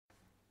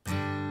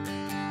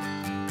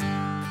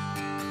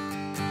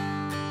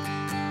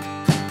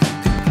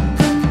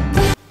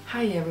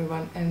Hi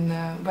everyone, and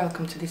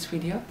welcome to this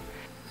video.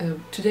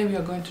 Today we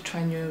are going to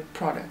try new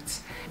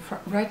products.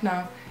 Right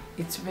now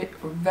it's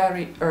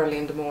very early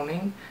in the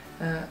morning,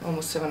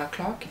 almost 7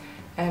 o'clock,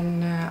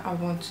 and I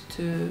want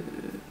to do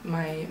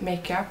my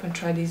makeup and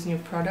try these new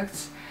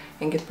products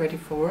and get ready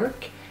for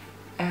work.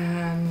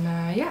 And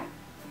yeah,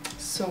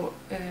 so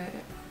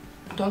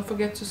don't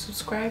forget to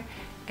subscribe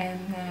and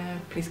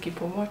please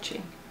keep on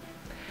watching.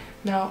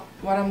 Now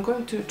what I'm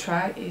going to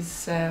try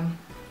is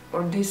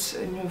this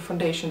new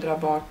foundation that I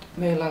bought,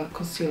 Milani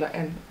Concealer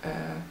and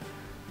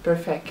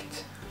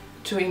Perfect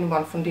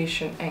 2-in-1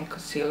 foundation and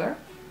concealer.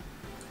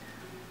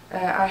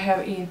 I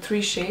have in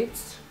 3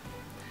 shades.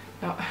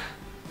 Now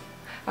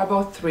I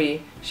bought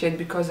 3 shades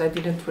because I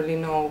didn't really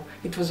know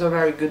it was a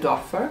very good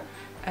offer,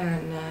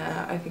 and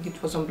I think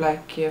it was on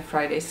Black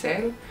Friday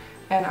sale,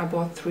 and I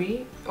bought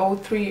 3,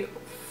 3,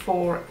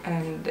 4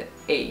 and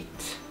 8.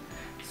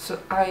 So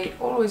I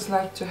always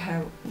like to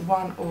have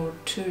 1 or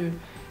 2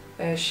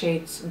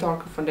 shades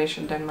darker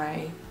foundation than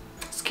my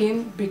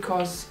skin,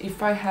 because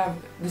if I have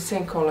the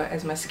same color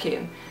as my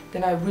skin,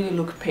 then I really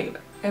look pale.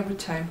 Every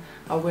time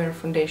I wear a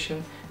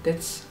foundation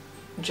that's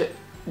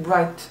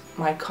right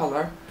my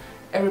color,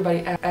 everybody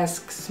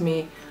asks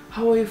me,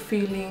 how are you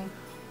feeling?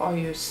 Are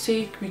you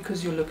sick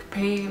because you look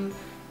pale?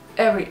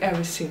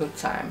 Every single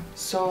time.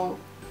 So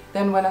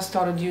then when I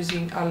started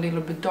using a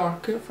little bit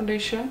darker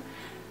foundation,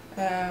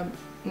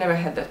 never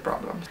had that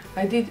problem.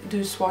 I did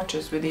do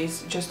swatches with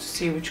these just to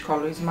see which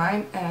color is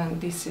mine,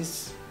 and this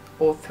is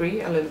all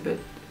 3 a little bit.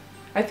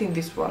 I think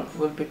this one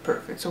will be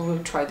perfect, so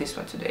we'll try this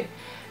one today.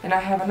 And I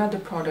have another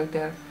product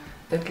there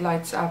that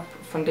lights up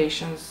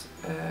foundations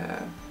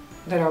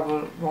that I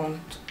will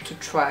want to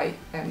try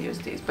and use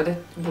these, but that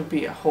will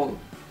be a whole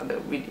other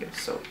video.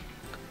 So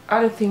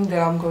other thing that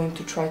I'm going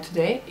to try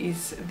today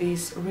is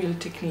these Real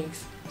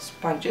Techniques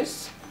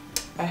sponges.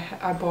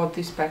 I bought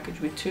this package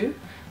with 2.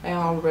 I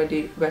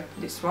already wet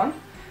this one.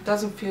 It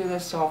doesn't feel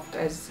as soft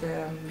as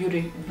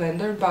Beauty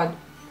Blender, but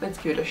let's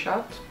give it a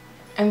shot.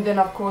 And then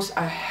of course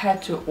I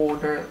had to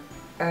order,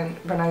 and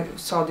when I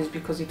saw this,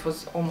 because it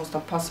was almost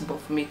impossible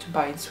for me to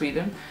buy in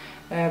Sweden,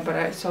 but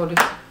I saw this.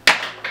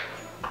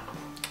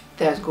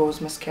 There goes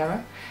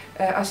mascara.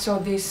 I saw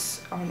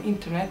this on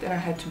internet and I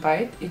had to buy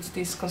it. It's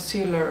this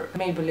concealer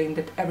Maybelline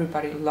that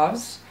everybody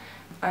loves,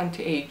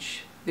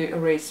 anti-age, the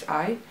erase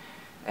eye,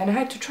 and I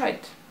had to try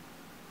it.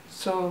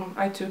 So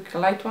I took a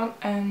light one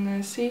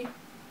and see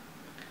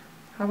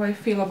how I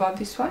feel about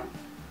this one.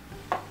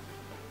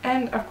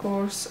 And of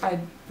course I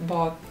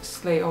bought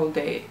Slay All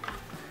Day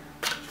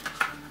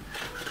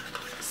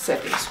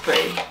setting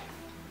spray.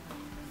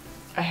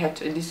 I had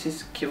to, this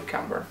is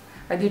cucumber.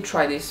 I did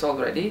try this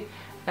already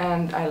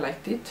and I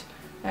liked it,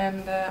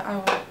 and I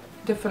will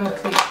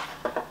definitely,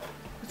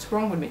 what's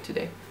wrong with me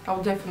today? I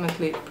will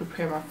definitely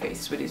prepare my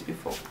face with this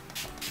before.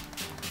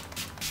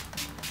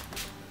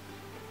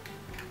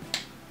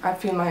 I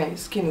feel my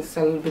skin is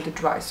a little bit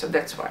dry, so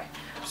that's why.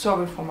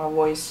 Sorry for my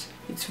voice,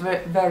 it's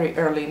very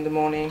early in the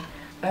morning.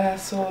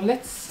 So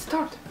let's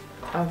start.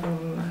 I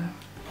will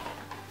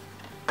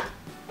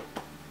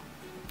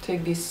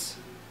take this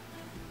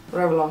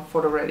Revlon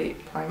Photo Ready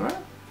primer.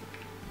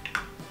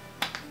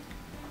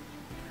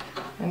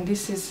 And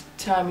this is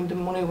time in the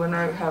morning when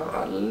I have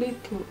a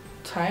little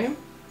time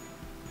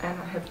and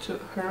I have to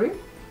hurry,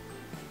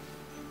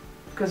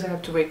 because I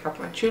have to wake up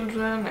my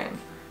children and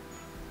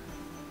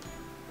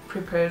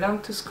prepare them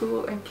to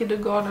school and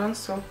kindergarten.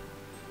 So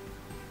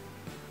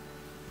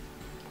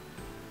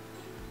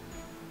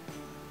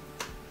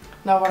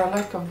now what I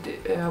like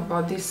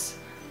about this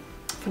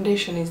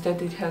foundation is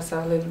that it has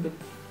a little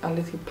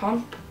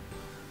pump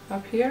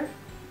up here,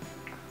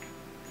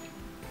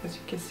 as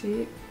you can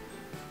see.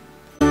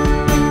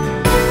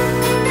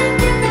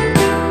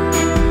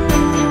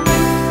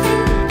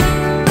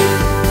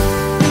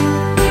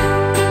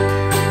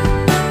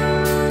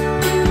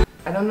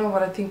 I don't know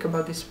what I think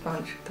about this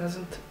sponge. It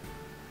doesn't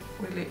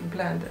really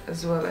blend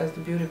as well as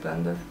the Beauty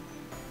Blender,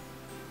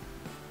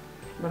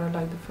 but I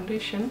like the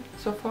foundation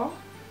so far.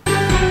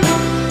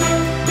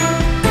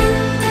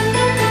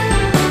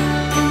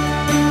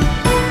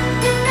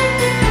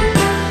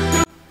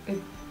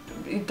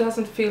 It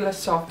doesn't feel as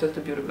soft as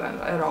the Beauty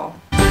Blender at all.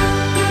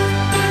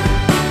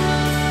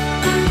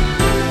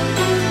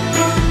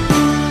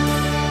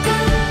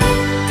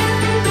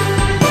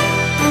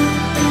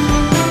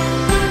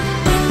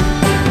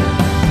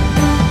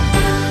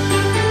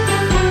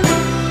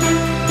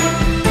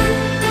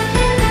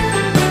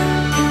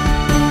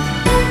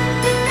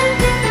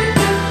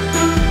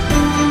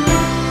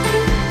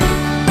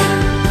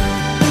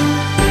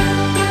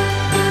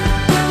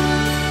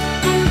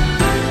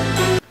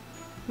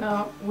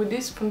 With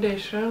this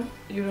foundation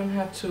you don't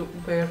have to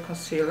wear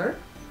concealer,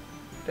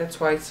 that's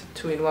why it's a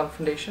 2-in-1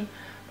 foundation,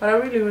 but I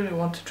really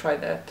want to try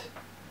that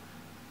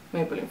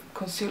Maybelline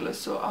concealer,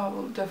 so I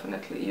will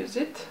definitely use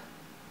it.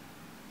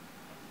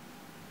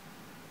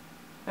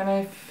 And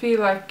I feel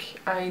like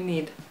I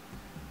need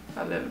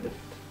a little bit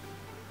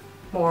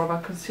more of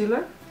a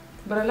concealer,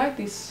 but I like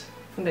this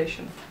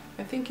foundation.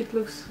 I think it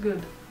looks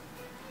good.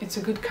 It's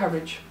a good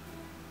coverage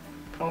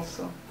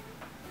also.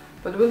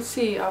 But we'll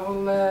see. I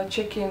will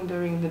check in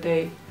during the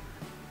day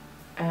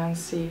and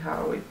see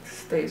how it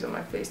stays on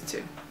my face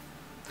too.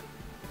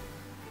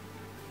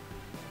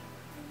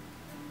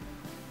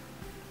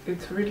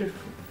 It really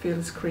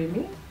feels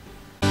creamy.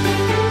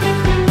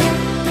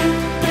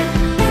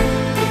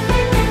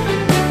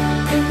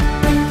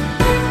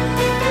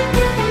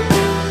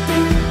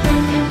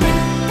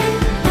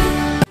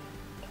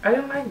 I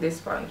don't like this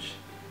sponge.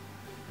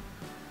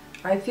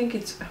 I think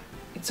it's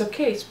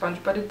okay sponge,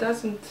 but it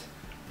doesn't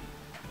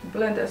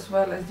blend as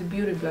well as the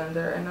Beauty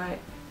Blender, and I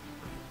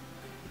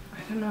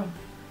don't know,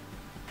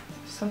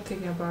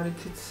 something about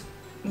it, it's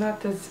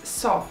not as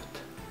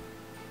soft.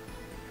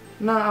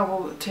 Now I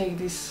will take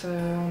this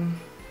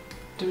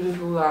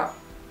Dudalula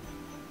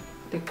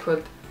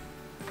liquid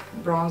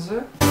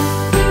bronzer.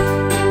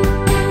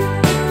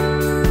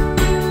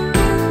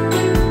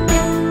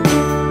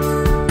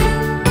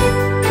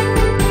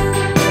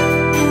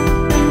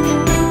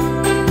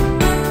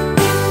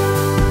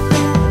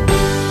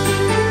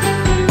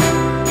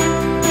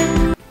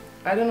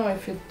 I don't know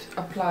if it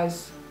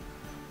applies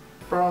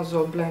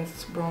bronzer,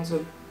 blends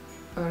bronzer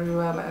very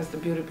well as the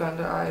Beauty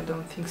Blender. I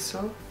don't think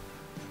so.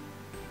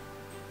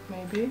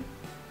 Maybe.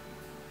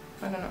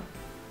 I don't know.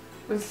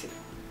 We'll see.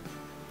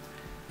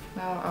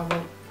 Now I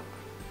will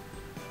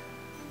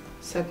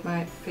set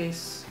my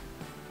face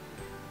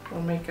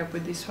for makeup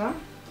with this one.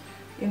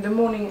 In the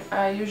morning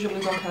I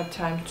usually don't have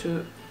time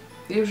to...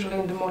 Usually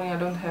in the morning I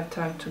don't have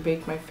time to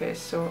bake my face,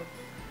 so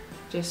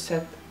just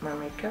set my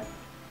makeup.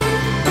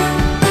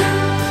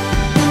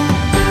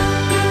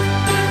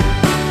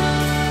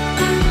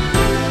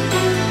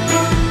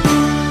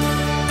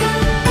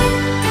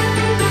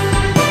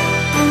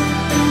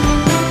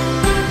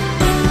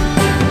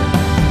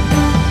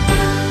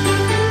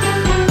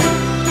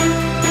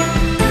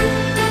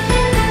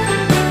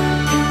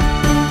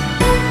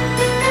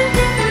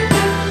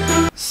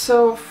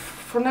 So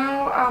for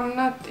now I'm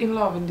not in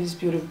love in this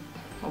beauty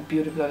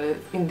blender,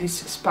 in this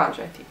sponge.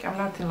 I think I'm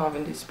not in love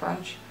in this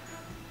sponge.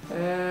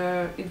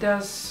 It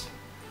does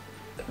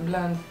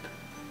blend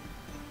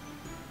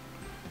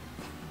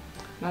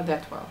not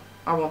that well,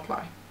 I won't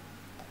lie.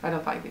 I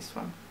don't like this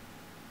one.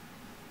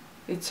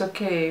 It's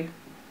okay,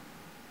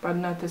 but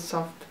not as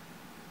soft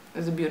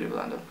as a Beauty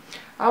Blender.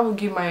 I will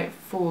give my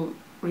full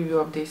review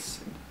of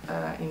this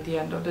in the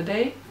end of the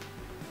day,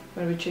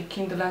 when we check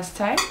in the last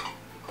time.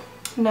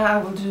 Now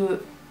I will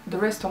do the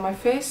rest of my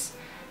face,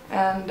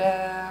 and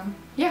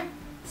yeah,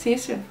 see you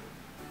soon.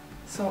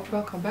 So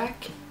welcome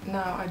back.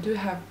 Now I do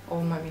have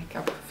all my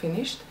makeup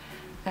finished,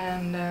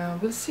 and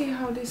we'll see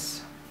how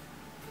this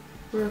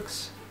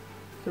works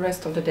the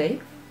rest of the day.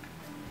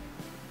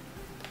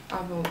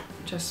 I will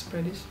just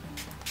spray this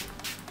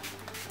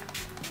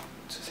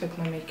to set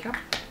my makeup.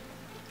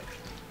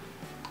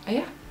 And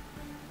yeah,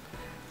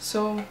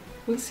 so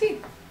we'll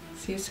see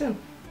you soon.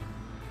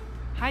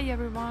 Hi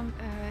everyone,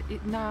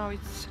 now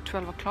it's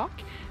 12 o'clock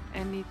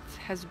and it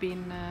has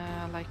been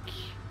like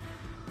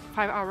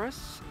 5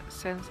 hours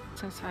since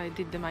I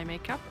did my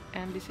makeup,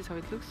 and this is how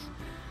it looks.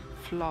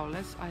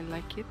 Flawless, I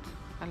like it,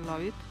 I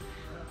love it.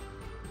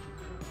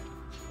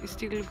 It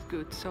still looks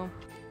good. So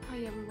hi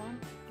everyone,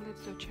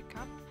 let's do a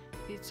checkup.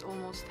 It's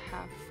almost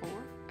 4:30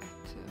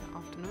 at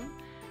afternoon,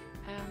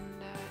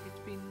 and it's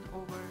been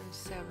over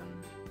 7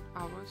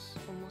 hours,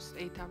 almost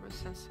 8 hours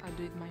since I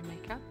did my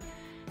makeup.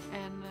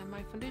 And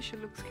my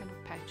foundation looks kind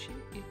of patchy.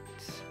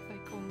 It's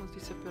like almost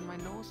disappeared my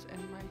nose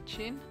and my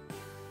chin,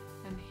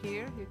 and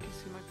here you can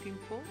see my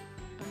pimple,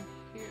 and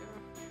here.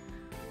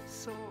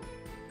 So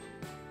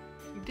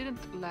it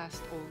didn't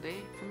last all day.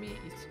 For me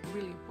it's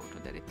really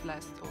important that it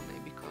lasts all day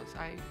because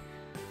I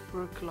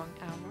work long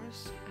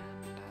hours,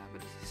 and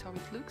but this is how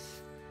it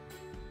looks.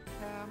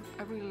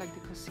 I really like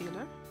the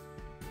concealer.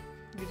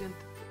 It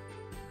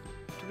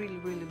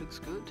really looks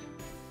good,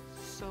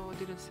 so it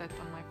didn't set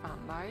on my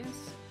fine lines.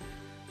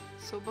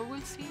 So, but we'll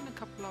see in a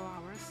couple of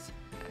hours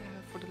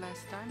for the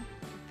last time,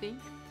 I think.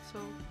 So,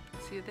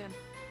 see you then.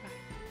 Bye.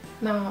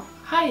 Now,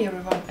 hi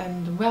everyone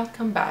and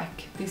welcome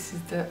back. This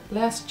is the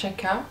last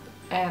checkup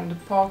and the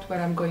part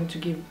where I'm going to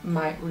give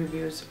my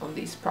reviews of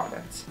these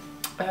products.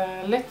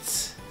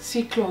 Let's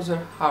see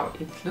closer how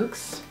it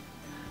looks.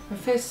 My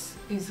face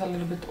is a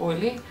little bit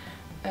oily.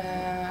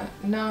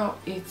 Now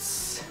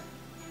it's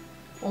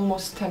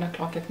almost 10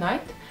 o'clock at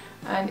night,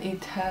 and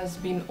it has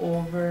been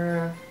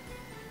over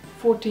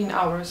 14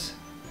 hours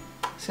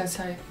since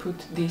I put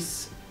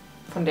this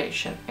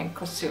foundation and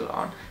concealer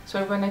on.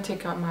 So when I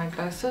take out my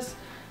glasses,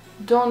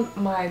 don't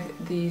mind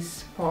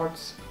these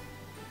parts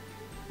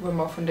where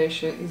my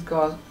foundation is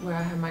gone, where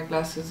I have my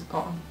glasses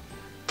on,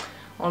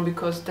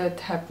 because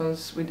that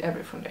happens with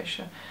every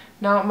foundation.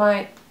 Now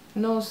my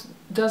nose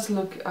does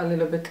look a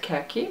little bit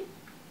khaki,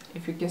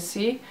 if you can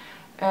see,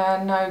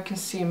 and now you can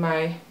see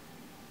my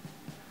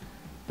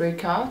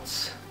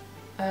breakouts.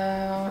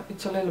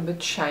 It's a little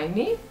bit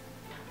shiny.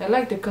 I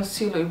like the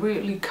concealer, it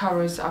really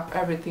covers up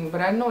everything,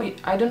 but I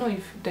don't know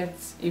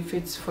if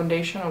it's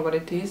foundation or what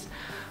it is,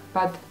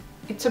 but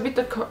it's a bit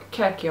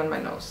khaki on my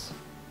nose.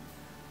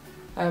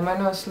 My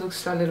nose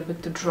looks a little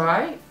bit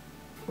dry,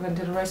 when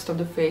the rest of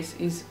the face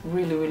is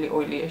really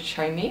oily and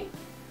shiny.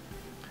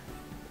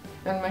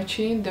 And my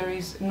chin, there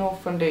is no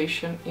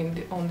foundation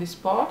on this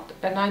part,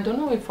 and I don't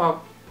know if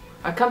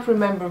I can't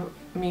remember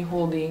me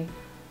holding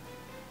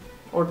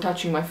or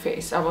touching my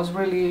face. I was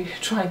really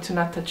trying to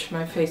not touch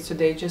my face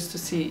today just to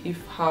see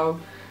if how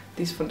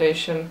this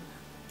foundation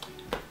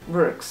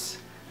works,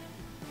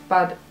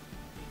 but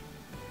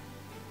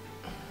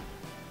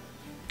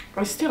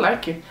I still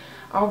like it.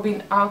 I've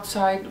been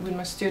outside with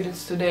my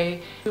students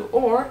today,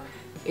 or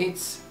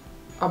it's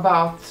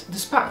about the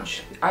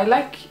sponge. I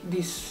like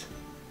this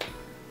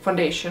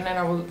foundation and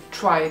I will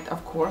try it,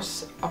 of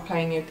course,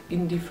 applying it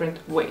in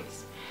different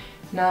ways.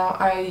 Now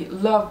I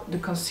love the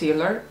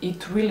concealer.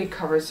 It really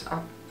covers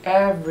up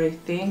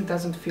everything,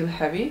 doesn't feel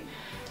heavy.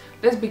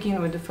 Let's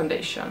begin with the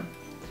foundation.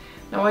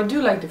 Now I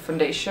do like the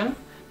foundation.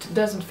 It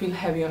doesn't feel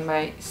heavy on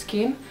my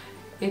skin.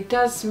 It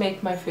does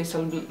make my face a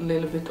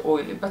little bit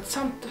oily, but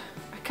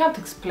I can't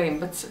explain,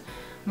 but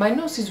my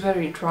nose is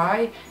very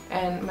dry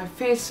and my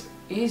face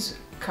is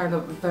kind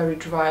of very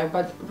dry,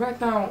 but right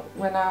now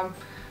when I'm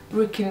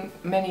working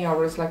many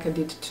hours like I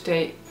did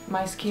today,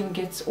 my skin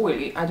gets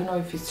oily. I don't know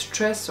if it's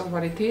stress or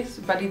what it is,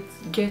 but it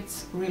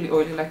gets really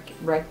oily like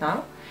right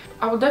now.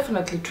 I will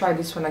definitely try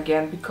this one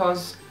again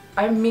because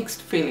I'm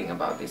mixed feeling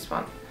about this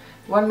one.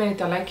 One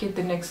minute I like it,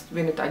 the next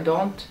minute I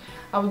don't.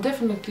 I will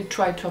definitely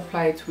try to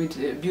apply it with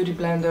a beauty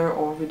blender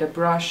or with a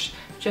brush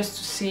just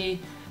to see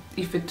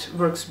if it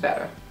works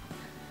better.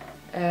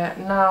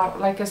 Now,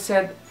 like I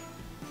said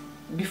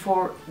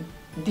before,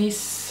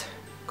 this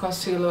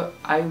concealer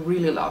I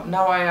really love.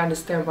 Now I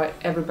understand why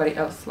everybody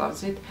else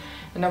loves it,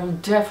 and I will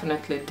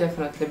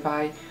definitely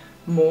buy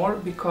more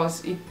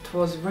because it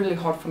was really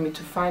hard for me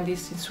to find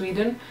this in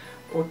Sweden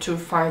or to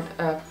find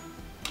a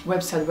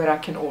website where I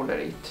can order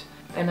it.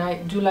 And I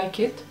do like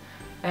it,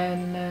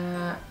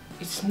 and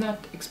it's not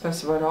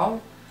expensive at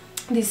all.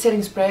 This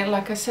setting spray,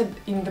 like I said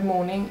in the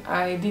morning,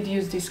 I did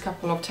use this a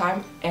couple of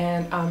times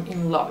and I'm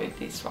in love with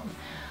this one.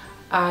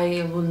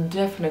 I will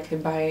definitely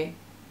buy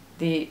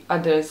the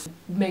others. It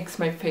makes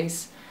my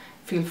face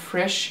feel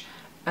fresh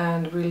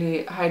and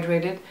really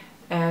hydrated,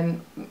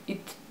 and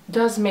it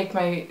does make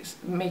my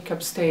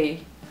makeup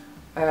stay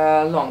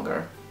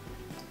longer.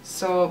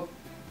 So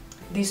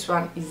this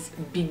one is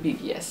big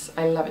yes.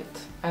 I love it.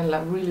 I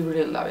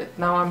really love it.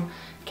 Now I'm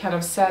kind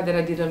of sad that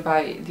I didn't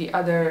buy the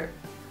other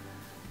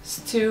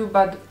two,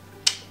 but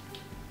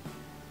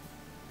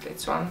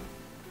it's one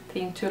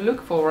thing to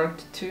look forward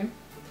to.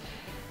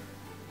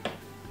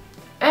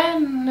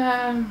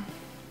 And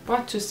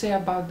what to say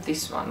about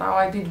this one? Now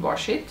I did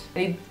wash it.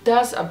 It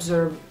does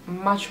absorb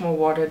much more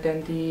water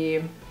than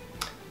the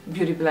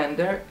beauty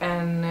blender,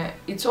 and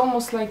it's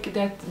almost like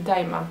that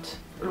diamond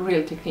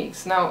Real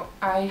Techniques. Now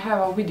I have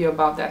a video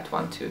about that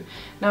one too.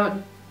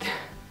 Now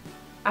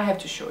I have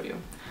to show you.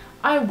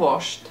 I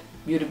washed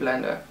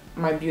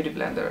my beauty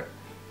blender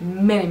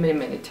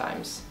many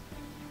times,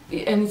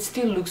 and it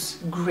still looks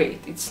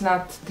great. It's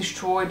not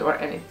destroyed or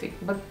anything,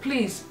 but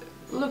please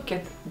look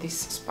at this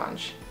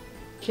sponge.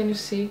 Can you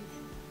see?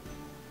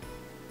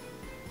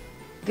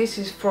 This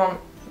is from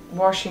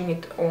washing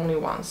it only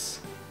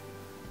once.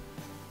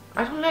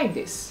 I don't like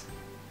this.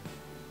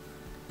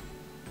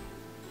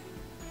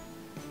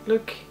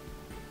 Look,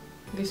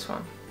 this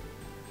one.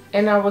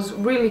 And I was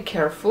really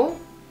careful.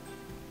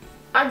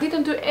 I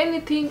didn't do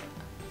anything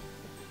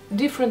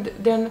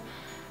different than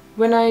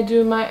when I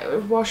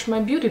wash my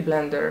beauty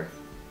blender.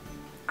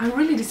 I'm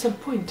really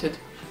disappointed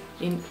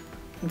in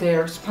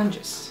their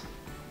sponges.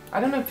 I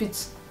don't know if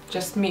it's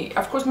just me.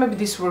 Of course, maybe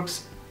this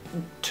works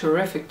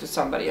terrific to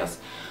somebody else,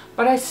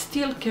 but I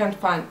still can't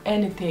find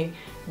anything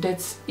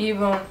that's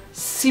even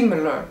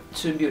similar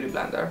to beauty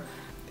blender.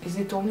 Is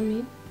it only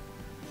me?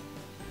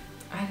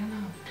 I don't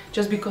know.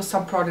 Just because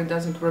some product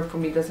doesn't work for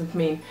me doesn't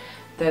mean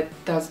that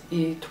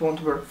it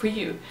won't work for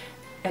you.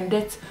 And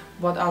that's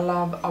what I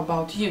love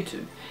about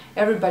YouTube.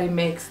 Everybody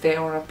makes their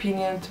own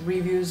opinions,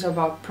 reviews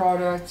about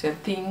products and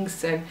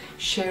things, and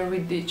share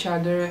with each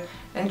other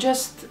and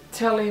just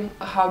telling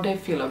how they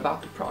feel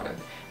about the product.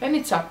 And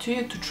it's up to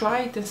you to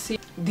try it and see.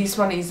 This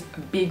one is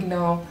big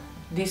now,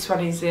 this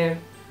one is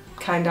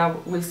kind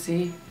of, we'll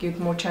see, give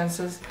more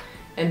chances,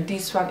 and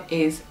this one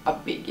is a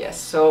big yes.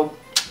 So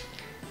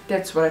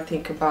that's what I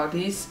think about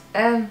this,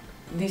 and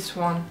this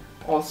one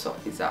also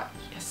is a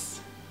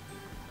yes.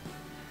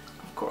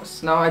 Of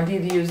course, now I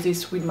did use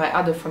this with my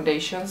other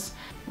foundations,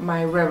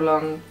 my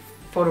Revlon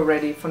Photo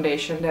Ready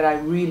foundation that I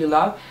really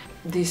love.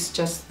 This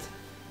just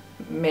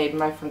made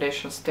my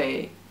foundation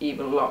stay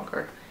even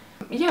longer.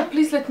 Yeah,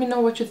 please let me know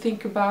what you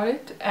think about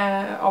it,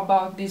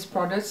 about these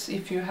products,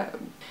 if you have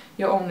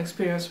your own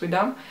experience with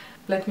them.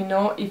 Let me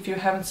know. If you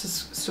haven't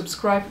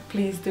subscribed,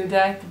 please do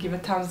that, give a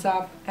thumbs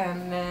up,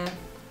 and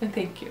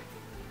thank you.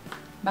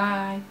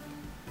 Bye!